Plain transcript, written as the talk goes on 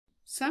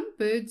Some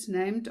birds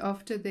named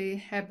after their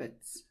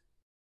habits.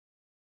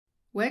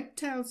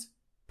 Wagtails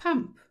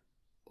pump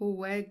or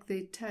wag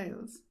their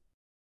tails.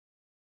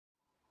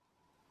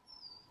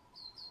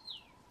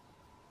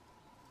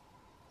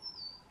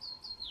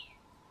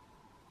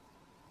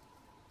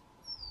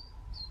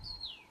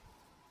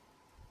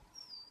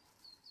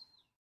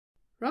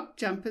 Rock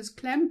jumpers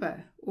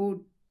clamber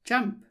or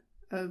jump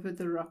over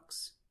the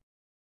rocks.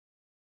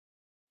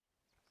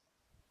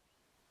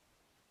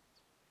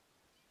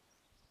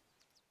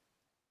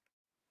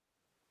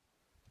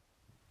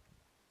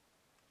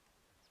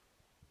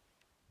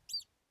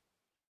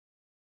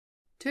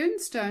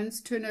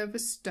 Turnstones turn over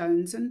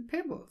stones and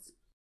pebbles.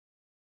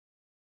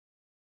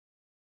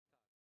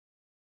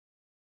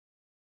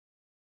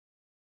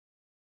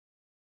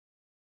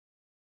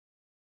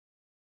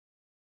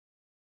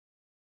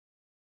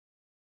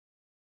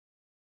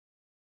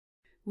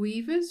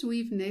 Weavers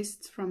weave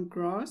nests from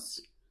grass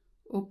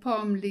or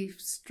palm leaf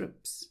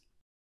strips.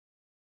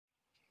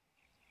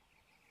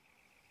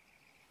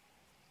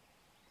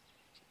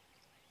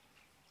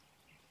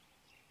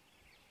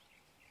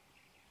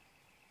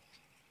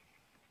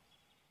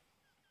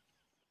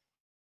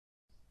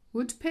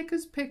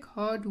 Woodpeckers peck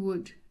hard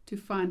wood to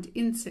find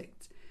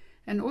insects,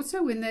 and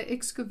also when they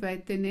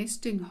excavate their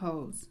nesting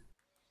holes.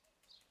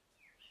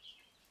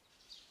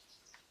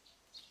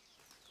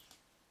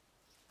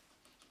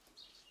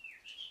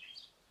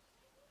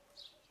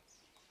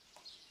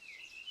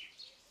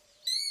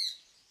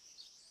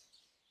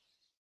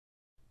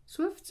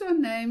 Swifts are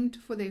named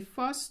for their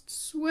fast,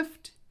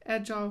 swift,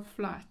 agile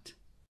flight.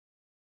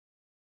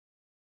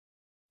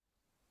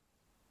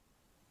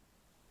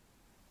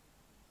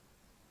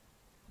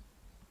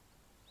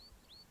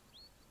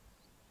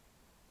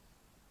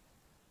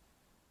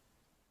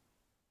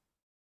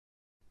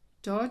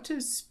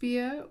 Darters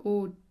spear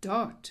or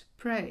dart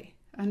prey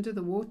under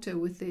the water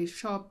with their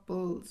sharp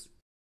bills.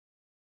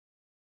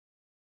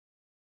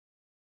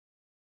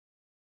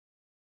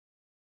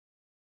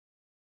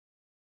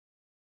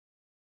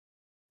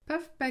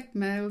 Puffback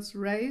males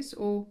raise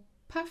or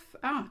puff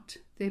out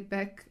their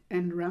back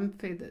and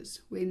rump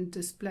feathers when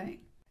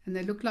displaying, and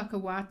they look like a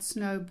white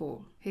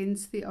snowball,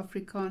 hence the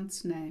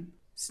Afrikaans name,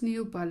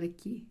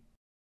 sneeuwballetjie.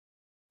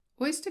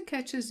 Oyster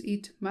catchers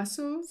eat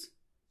mussels,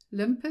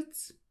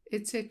 limpets,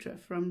 etc.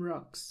 from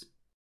rocks.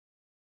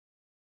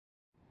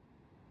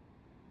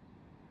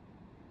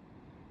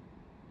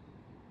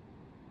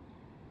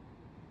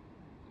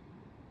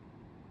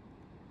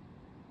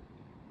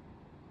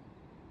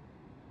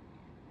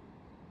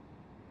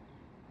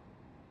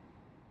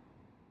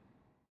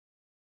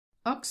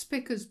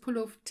 Oxpeckers pull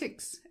off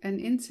ticks and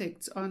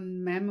insects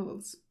on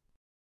mammals.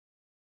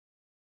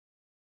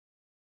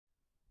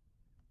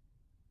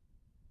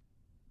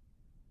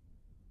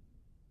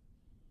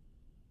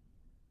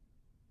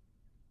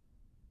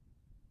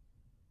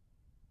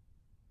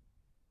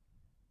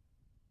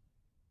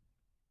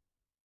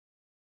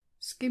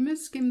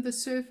 Skimmers skim the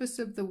surface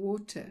of the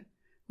water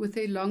with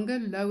their longer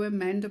lower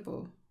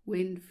mandible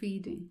when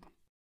feeding.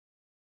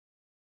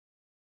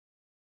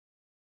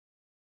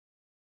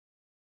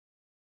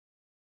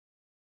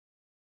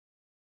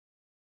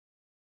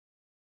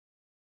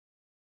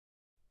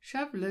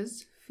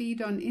 Shovelers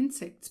feed on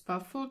insects by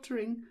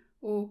filtering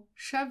or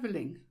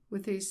shoveling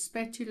with their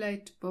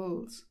spatulate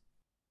bills.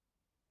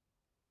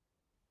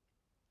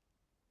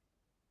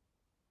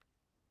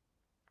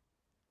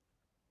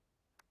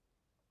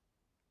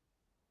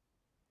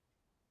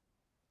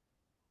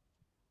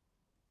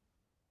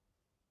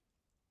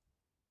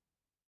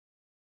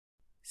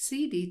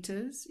 Seed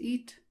eaters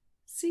eat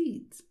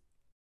seeds.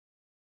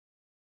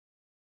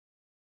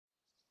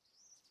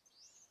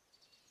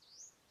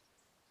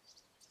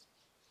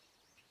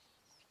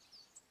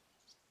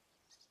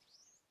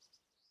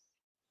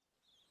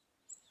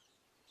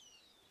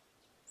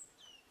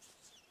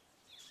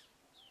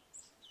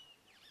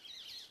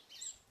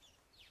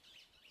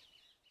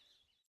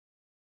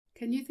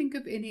 Can you think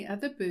of any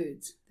other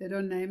birds that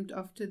are named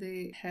after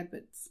their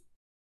habits?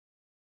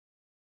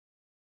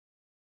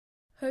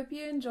 Hope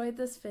you enjoyed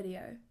this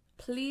video.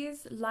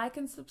 Please like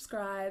and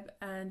subscribe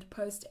and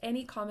post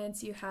any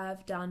comments you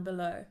have down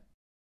below.